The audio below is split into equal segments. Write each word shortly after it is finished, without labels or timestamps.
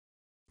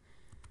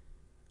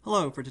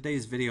Hello, for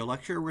today's video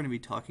lecture we're going to be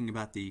talking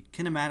about the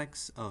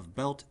kinematics of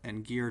belt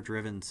and gear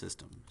driven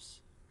systems.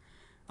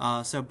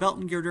 So belt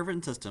and gear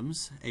driven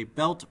systems, a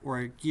belt or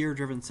a gear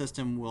driven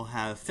system will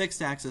have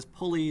fixed axis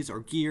pulleys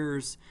or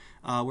gears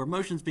where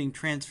motion is being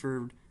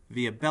transferred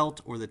via belt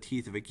or the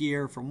teeth of a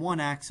gear from one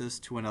axis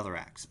to another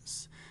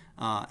axis.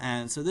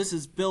 And so this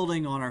is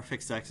building on our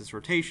fixed axis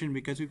rotation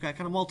because we've got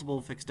kind of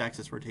multiple fixed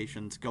axis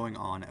rotations going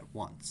on at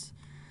once.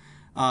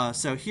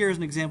 So here's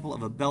an example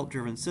of a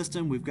belt-driven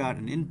system. We've got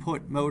an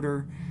input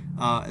motor.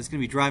 It's going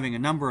to be driving a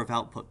number of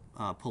output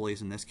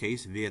pulleys in this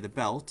case via the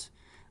belt.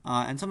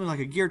 And something like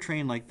a gear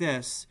train like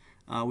this,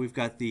 we've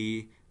got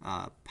the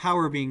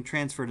power being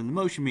transferred and the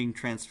motion being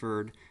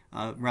transferred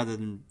rather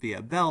than via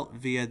a belt,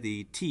 via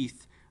the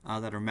teeth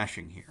that are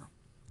meshing here.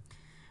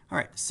 All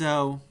right,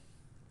 so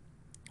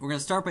we're going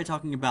to start by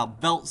talking about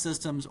belt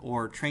systems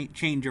or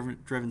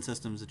chain-driven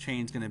systems. The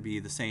chain's going to be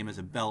the same as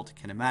a belt,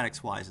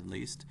 kinematics-wise at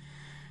least.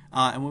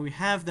 And when we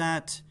have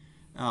that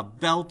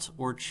belt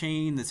or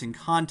chain that's in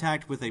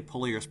contact with a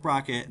pulley or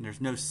sprocket, and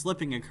there's no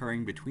slipping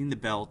occurring between the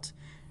belt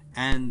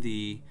and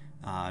the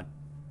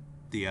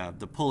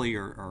pulley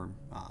or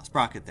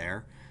sprocket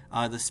there,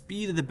 the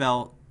speed of the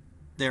belt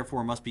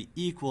therefore must be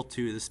equal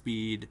to the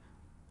speed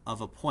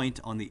of a point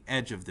on the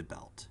edge of the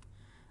belt.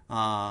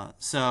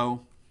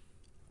 So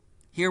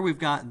here we've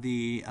got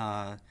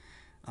a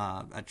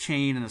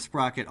chain and a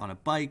sprocket on a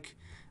bike.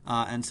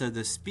 And so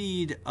the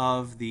speed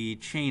of the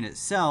chain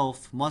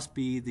itself must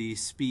be the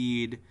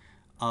speed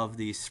of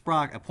the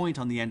sprocket, a point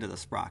on the end of the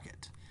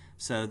sprocket.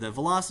 So the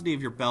velocity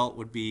of your belt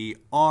would be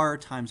r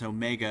times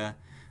omega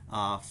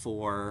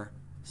for,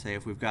 say,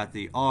 if we've got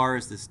the r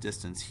is this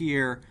distance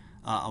here,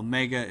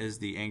 omega is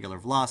the angular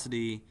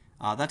velocity.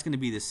 That's going to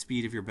be the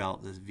speed of your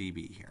belt, this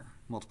VB here.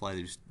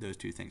 Multiply those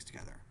two things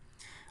together.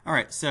 All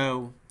right,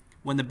 so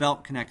when the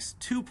belt connects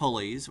two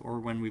pulleys,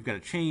 or when we've got a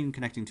chain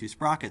connecting two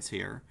sprockets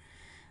here,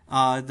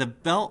 the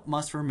belt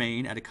must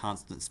remain at a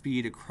constant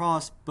speed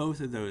across both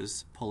of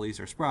those pulleys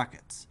or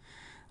sprockets.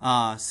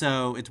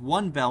 So it's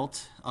one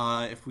belt.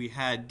 If we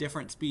had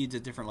different speeds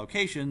at different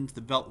locations,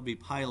 the belt would be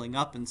piling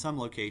up in some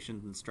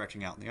locations and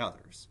stretching out in the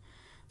others.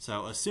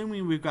 So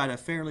assuming we've got a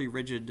fairly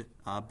rigid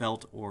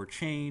belt or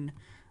chain,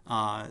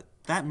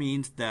 that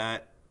means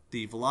that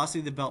the velocity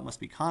of the belt must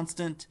be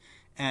constant,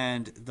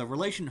 and the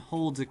relation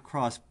holds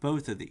across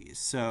both of these.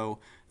 So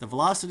the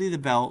velocity of the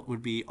belt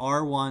would be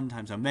r1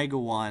 times omega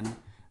 1,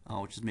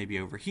 which is maybe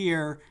over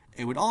here.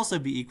 It would also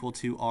be equal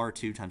to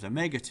r2 times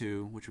omega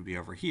 2, which would be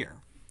over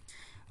here.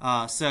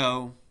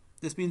 So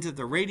this means that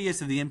the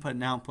radius of the input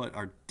and output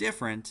are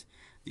different.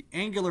 The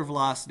angular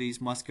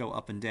velocities must go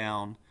up and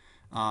down,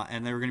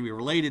 and they're going to be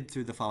related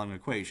through the following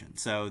equation.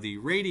 So the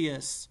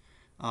radius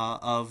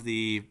of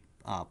the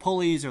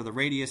pulleys or the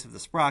radius of the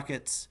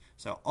sprockets,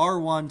 so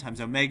r1 times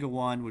omega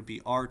 1 would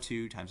be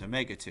r2 times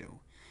omega 2.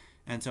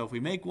 And so if we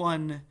make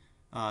one,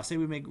 say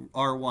we make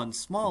r1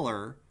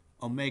 smaller,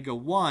 omega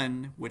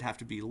 1 would have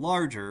to be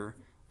larger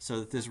so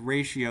that this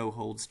ratio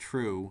holds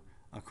true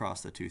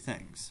across the two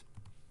things.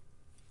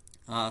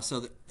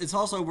 It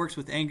also works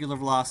with angular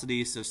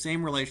velocity, so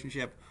same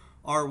relationship,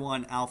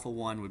 r1 alpha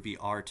 1 would be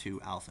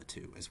r2 alpha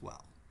 2 as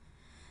well.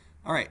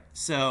 All right,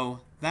 so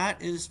that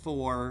is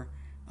for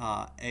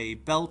a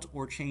belt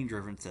or chain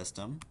driven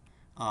system.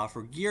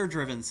 For gear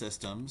driven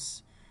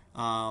systems,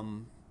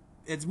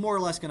 it's more or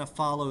less going to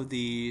follow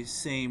the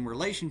same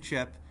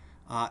relationship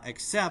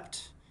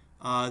except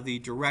the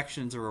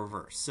directions are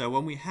reversed. So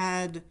when we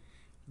had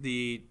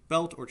the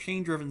belt or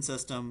chain driven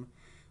system,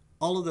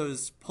 all of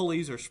those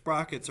pulleys or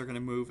sprockets are going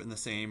to move in the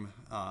same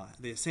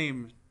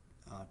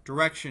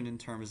direction in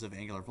terms of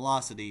angular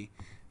velocity.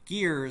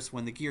 Gears,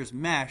 when the gears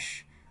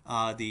mesh,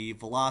 the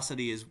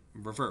velocity is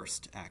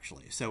reversed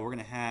actually. So we're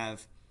going to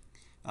have,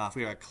 if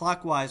we have a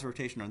clockwise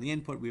rotation on the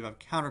input, we have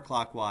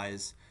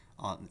counterclockwise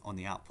on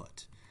the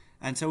output.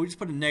 And so we just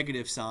put a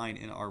negative sign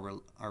in our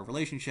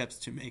relationships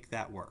to make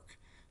that work.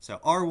 So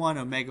r1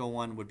 omega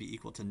 1 would be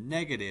equal to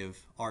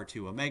negative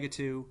r2 omega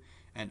 2,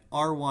 and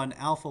r1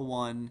 alpha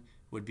 1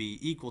 would be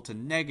equal to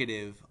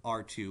negative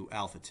r2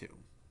 alpha 2.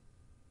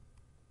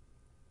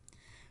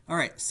 All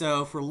right,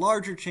 so for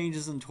larger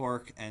changes in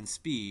torque and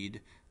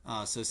speed,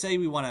 so say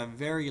we want a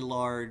very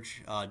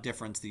large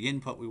difference, the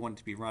input we want it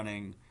to be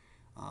running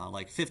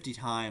like 50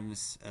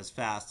 times as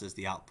fast as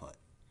the output.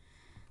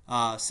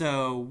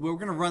 So we're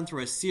going to run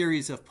through a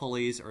series of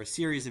pulleys or a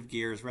series of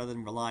gears rather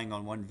than relying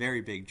on one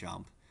very big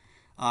jump.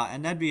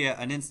 And that'd be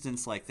an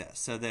instance like this.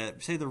 So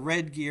say the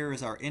red gear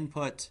is our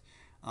input.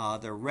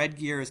 The red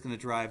gear is going to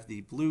drive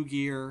the blue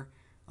gear.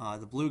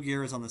 The blue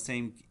gear is on the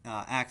same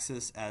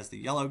axis as the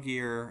yellow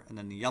gear, and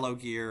then the yellow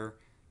gear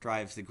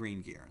drives the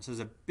green gear. So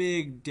there's a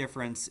big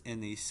difference in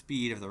the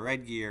speed of the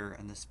red gear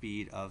and the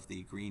speed of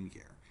the green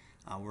gear.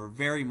 We're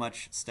very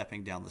much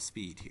stepping down the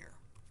speed here.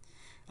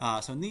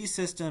 So in these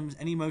systems,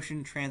 any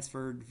motion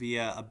transferred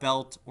via a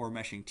belt or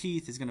meshing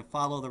teeth is going to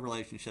follow the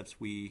relationships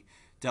we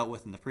dealt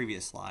with in the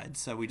previous slide.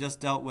 So we just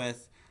dealt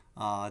with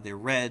the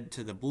red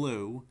to the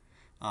blue,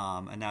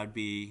 and that would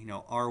be,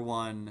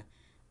 R1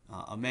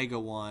 omega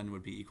 1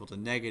 would be equal to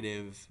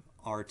negative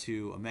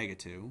R2 omega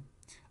 2.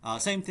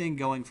 Same thing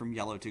going from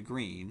yellow to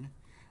green.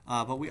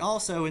 But we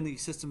also, in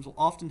these systems, will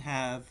often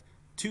have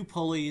two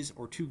pulleys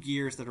or two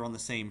gears that are on the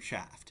same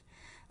shaft.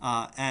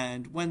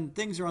 And when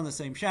things are on the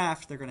same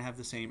shaft, they're going to have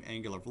the same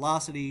angular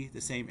velocity,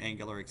 the same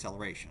angular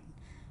acceleration.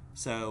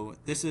 So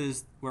this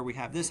is where we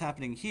have this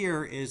happening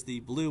here is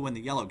the blue and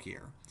the yellow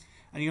gear.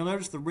 And you'll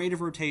notice the rate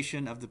of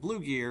rotation of the blue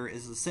gear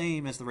is the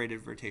same as the rate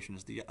of rotation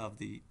of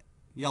the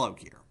yellow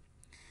gear.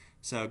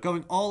 So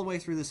going all the way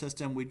through the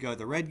system, we'd go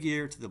the red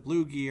gear to the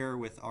blue gear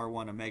with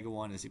R1 omega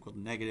 1 is equal to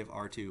negative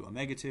R2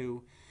 omega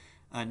 2.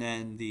 And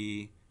then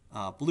the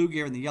blue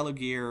gear and the yellow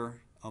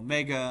gear,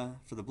 omega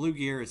for the blue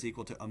gear is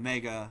equal to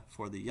omega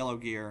for the yellow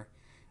gear.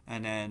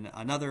 And then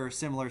another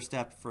similar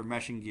step for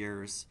meshing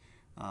gears.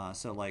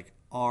 So like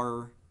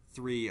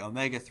R3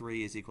 omega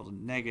 3 is equal to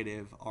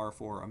negative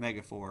R4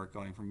 omega 4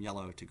 going from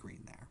yellow to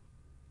green there.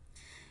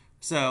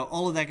 So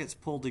all of that gets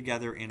pulled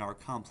together in our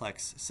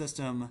complex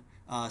system.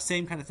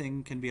 Same kind of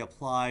thing can be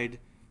applied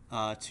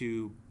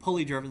to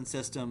pulley-driven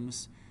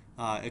systems,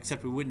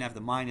 except we wouldn't have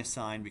the minus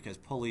sign because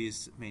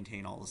pulleys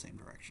maintain all the same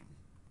direction.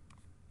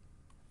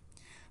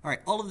 All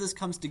right, all of this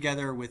comes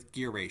together with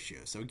gear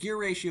ratio. So gear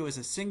ratio is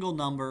a single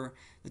number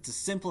that's a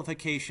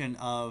simplification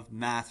of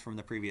math from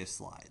the previous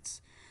slides.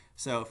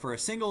 So for a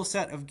single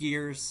set of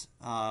gears,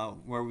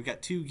 where we've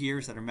got two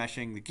gears that are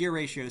meshing, the gear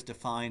ratio is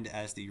defined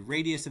as the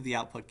radius of the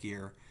output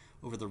gear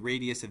over the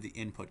radius of the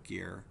input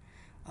gear,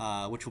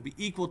 which will be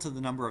equal to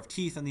the number of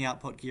teeth on the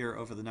output gear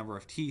over the number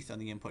of teeth on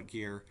the input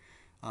gear.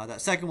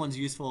 That second one's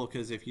useful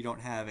because if you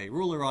don't have a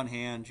ruler on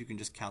hand, you can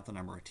just count the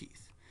number of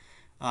teeth.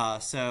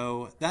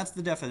 So that's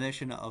the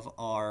definition of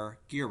our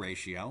gear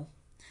ratio.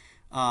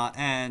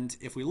 And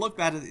if we look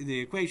back at the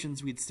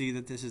equations, we'd see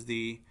that this is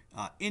the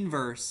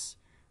inverse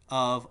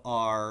of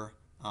our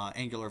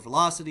angular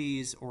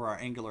velocities or our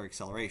angular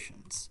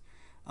accelerations,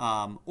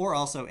 or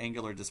also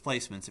angular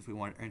displacements if we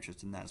are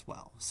interested in that as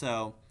well.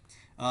 So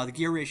the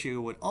gear ratio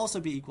would also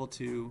be equal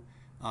to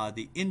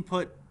the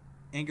input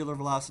angular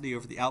velocity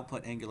over the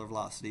output angular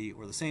velocity,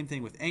 or the same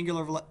thing with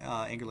angular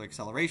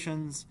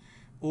accelerations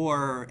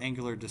or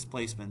angular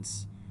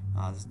displacements,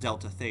 this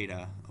delta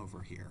theta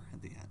over here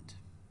at the end.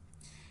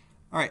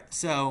 All right,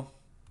 so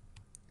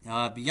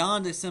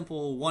beyond a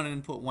simple one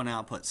input, one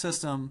output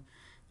system,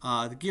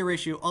 the gear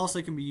ratio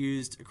also can be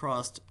used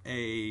across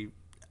a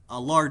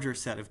larger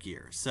set of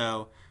gears.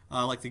 So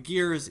like the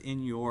gears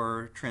in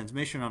your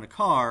transmission on a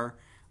car,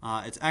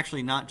 it's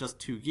actually not just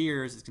two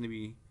gears, it's going to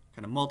be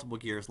kind of multiple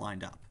gears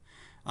lined up.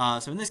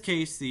 So in this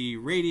case, the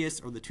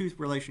radius or the tooth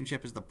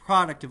relationship is the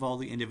product of all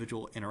the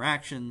individual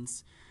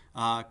interactions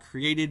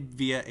created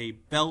via a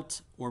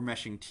belt or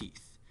meshing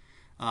teeth.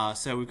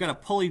 So we've got a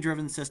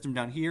pulley-driven system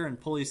down here, and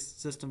pulley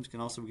systems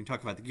we can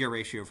talk about the gear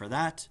ratio for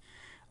that.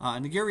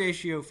 And the gear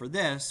ratio for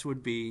this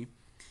would be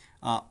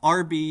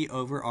RB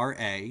over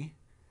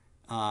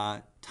RA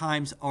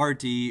times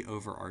RD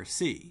over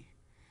RC.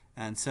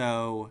 And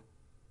so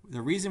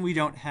the reason we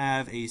don't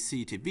have a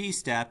C to B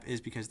step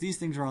is because these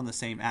things are on the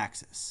same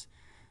axis.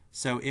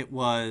 So it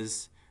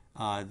was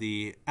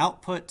the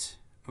output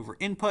over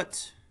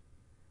input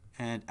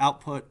and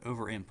output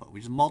over input. We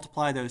just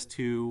multiply those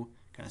two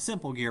kind of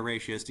simple gear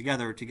ratios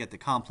together to get the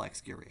complex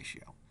gear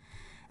ratio.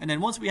 And then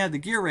once we have the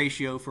gear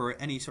ratio for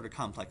any sort of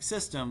complex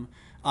system,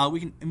 we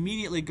can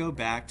immediately go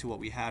back to what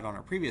we had on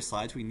our previous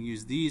slides. We can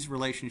use these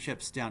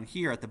relationships down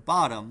here at the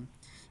bottom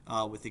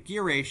with the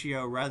gear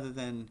ratio rather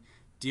than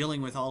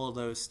dealing with all of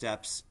those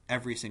steps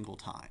every single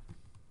time.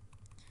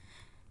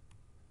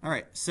 All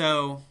right,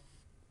 so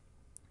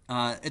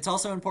it's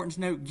also important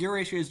to note gear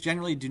ratios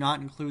generally do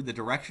not include the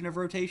direction of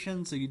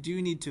rotation, so you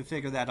do need to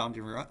figure that on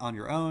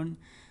your own.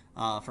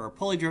 For a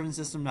pulley-driven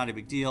system, not a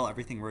big deal.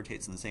 Everything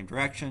rotates in the same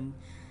direction.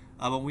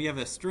 When we have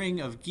a string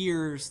of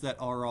gears that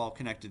are all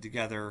connected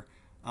together,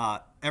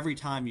 every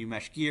time you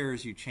mesh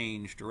gears, you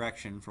change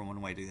direction from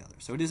one way to the other.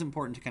 So it is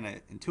important to kind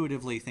of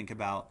intuitively think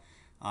about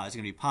is it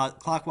going to be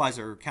clockwise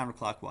or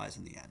counterclockwise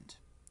in the end.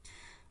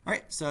 All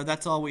right, so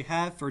that's all we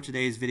have for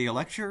today's video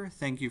lecture.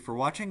 Thank you for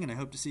watching, and I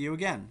hope to see you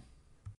again.